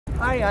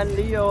Hi, I'm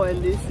Leo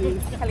and this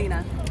is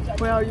Helena.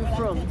 Where are you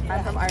from?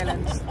 I'm from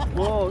Ireland.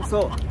 Whoa,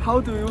 so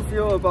how do you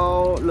feel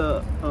about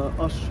the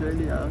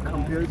Australia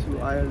compared to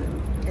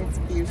Ireland? It's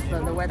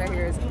beautiful. The weather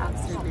here is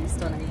absolutely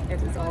stunning.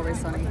 It is always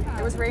sunny.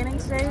 It was raining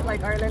today,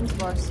 like Ireland,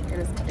 but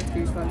it's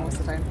beautiful most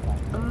of the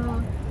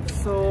time.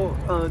 So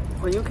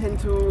when you came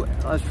to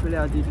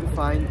Australia, did you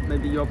find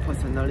maybe your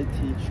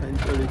personality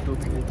changed a little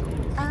bit?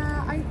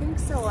 I think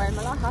so. I'm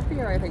a lot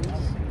happier, I think.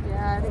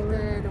 Yeah, I think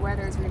the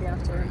weather is really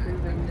after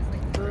improving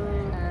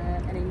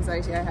any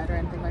anxiety I had or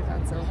anything like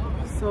that.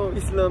 So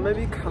is the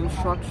maybe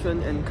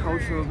construction and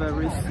culture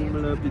very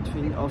similar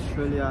between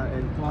Australia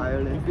and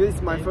Ireland? Because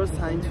it's my first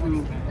time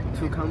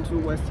to come to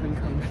Western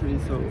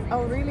countries. So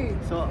oh really?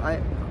 So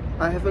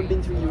I haven't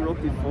been to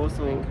Europe before,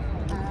 so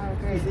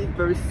okay. Is it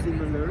very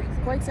similar?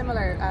 Quite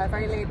similar.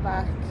 Very laid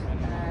back,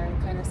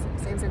 kind of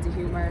same sense of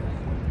humour.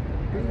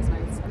 It was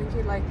nice. I think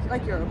you'd like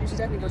Europe. You should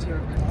definitely go to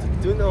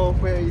Europe. Do you know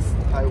where is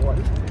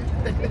Taiwan?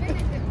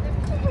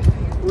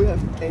 We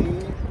have A, B,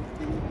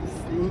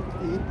 C,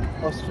 D.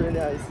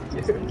 Australia is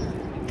here.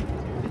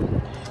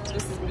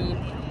 This is me.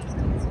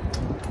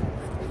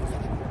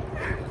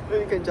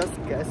 You can just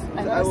guess.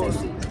 I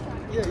was.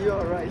 Yeah, you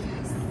are right.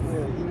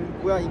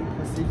 We are in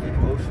Pacific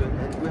Ocean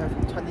and we have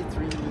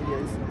 23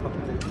 million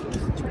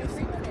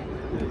population.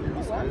 In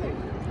this island.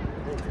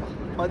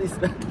 What is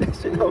the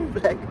national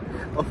flag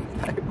of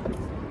Taiwan?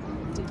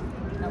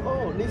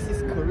 Oh, this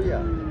is Korea.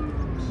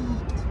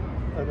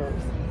 Oh, no.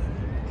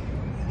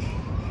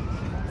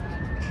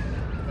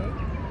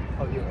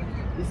 Oh, yeah.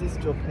 This is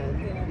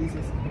Japan. This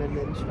is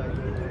mainland China.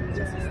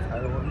 This is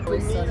Taiwan. For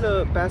me,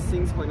 the best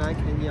things when I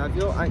came here, I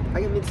feel I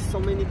can meet so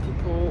many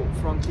people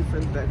from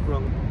different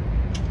backgrounds.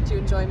 Do you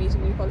enjoy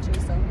meeting new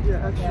cultures? So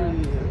yeah,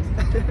 actually,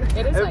 yes.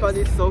 It is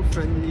Everybody's nice. so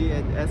friendly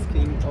and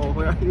asking, "Oh,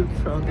 where are you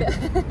from?"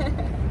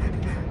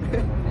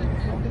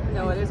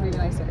 No, it is really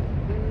nice here.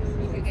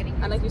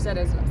 And like you said,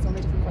 there's so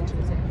many different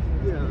countries here.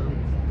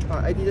 Yeah,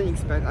 I didn't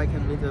expect I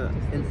can meet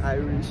an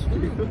Irish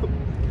people.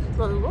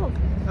 Well,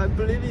 I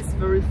believe it's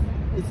very.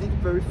 Is it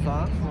very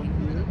far from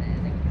here?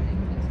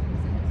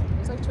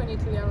 It's like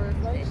 23-hour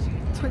flight.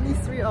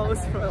 23 hours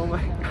flight. Oh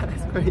my god,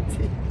 that's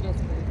crazy. Yeah,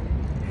 it's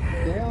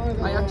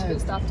crazy. I actually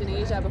stopped in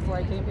Asia before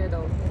I came here,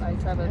 though. I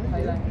travelled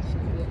Thailand,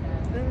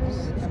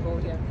 Vietnam,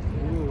 Cambodia.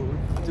 Ooh,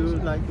 do you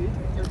like it?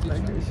 It was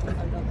beautiful. I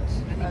love it.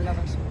 I love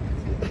it.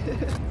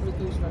 It was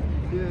beautiful.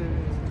 Yeah.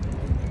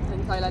 I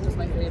think Thailand was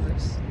my favourite.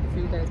 The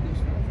food there is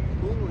beautiful.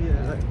 Oh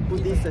yeah, like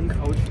Buddhist and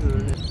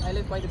culture. I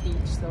live by the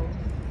beach, so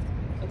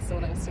it's so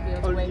nice to be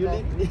able to wake you up.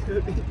 live near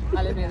the beach?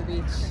 I live near the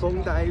beach.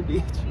 Bondi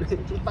Beach,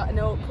 maybe? But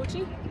no,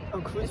 Kochi?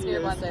 Oh, Kochi, it's near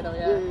yes. Bondi though,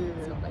 yeah.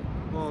 Yeah. So, like,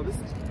 well,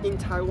 in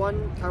Taiwan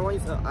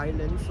is an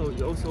island, so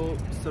you're also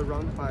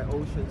surrounded by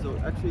ocean, so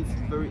actually it's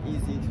very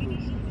easy to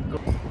go.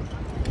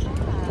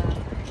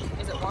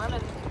 Is it warm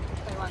in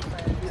Taiwan?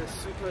 Yeah,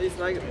 super. It's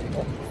like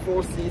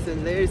 4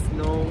 seasons. There is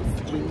no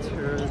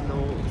winter,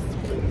 no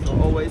spring, so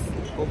always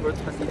over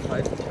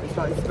 25.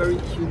 It's very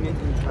humid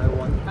in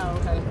Taiwan. Oh,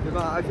 okay.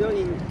 But I feel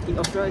in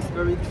Australia it's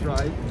very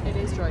dry. It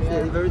is dry, yeah.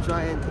 Yeah, it's very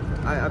dry, and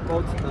I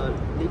bought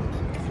lip.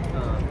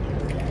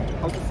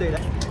 How to say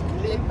that?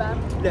 Lip balm?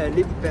 Yeah,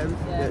 lip balm.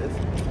 Yeah. Yes.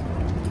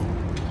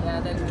 Yeah,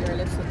 then your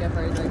lips will get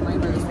very dry. Mine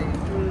very thin.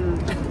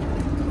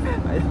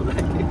 I don't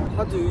like it.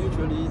 What do you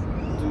usually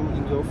do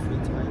in your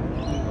free time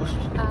in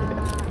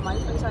Australia? My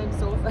free time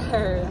so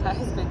far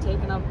has been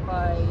taken up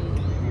by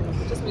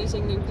just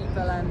meeting new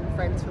people and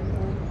friends from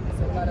home.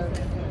 So a lot of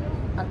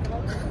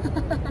alcohol.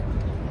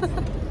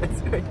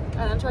 That's great.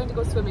 And I'm trying to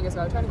go swimming as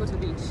well. I'm trying to go to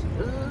the beach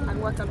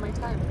and work on my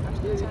tan.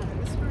 Actually, Yeah,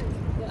 that's great.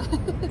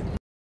 Yeah.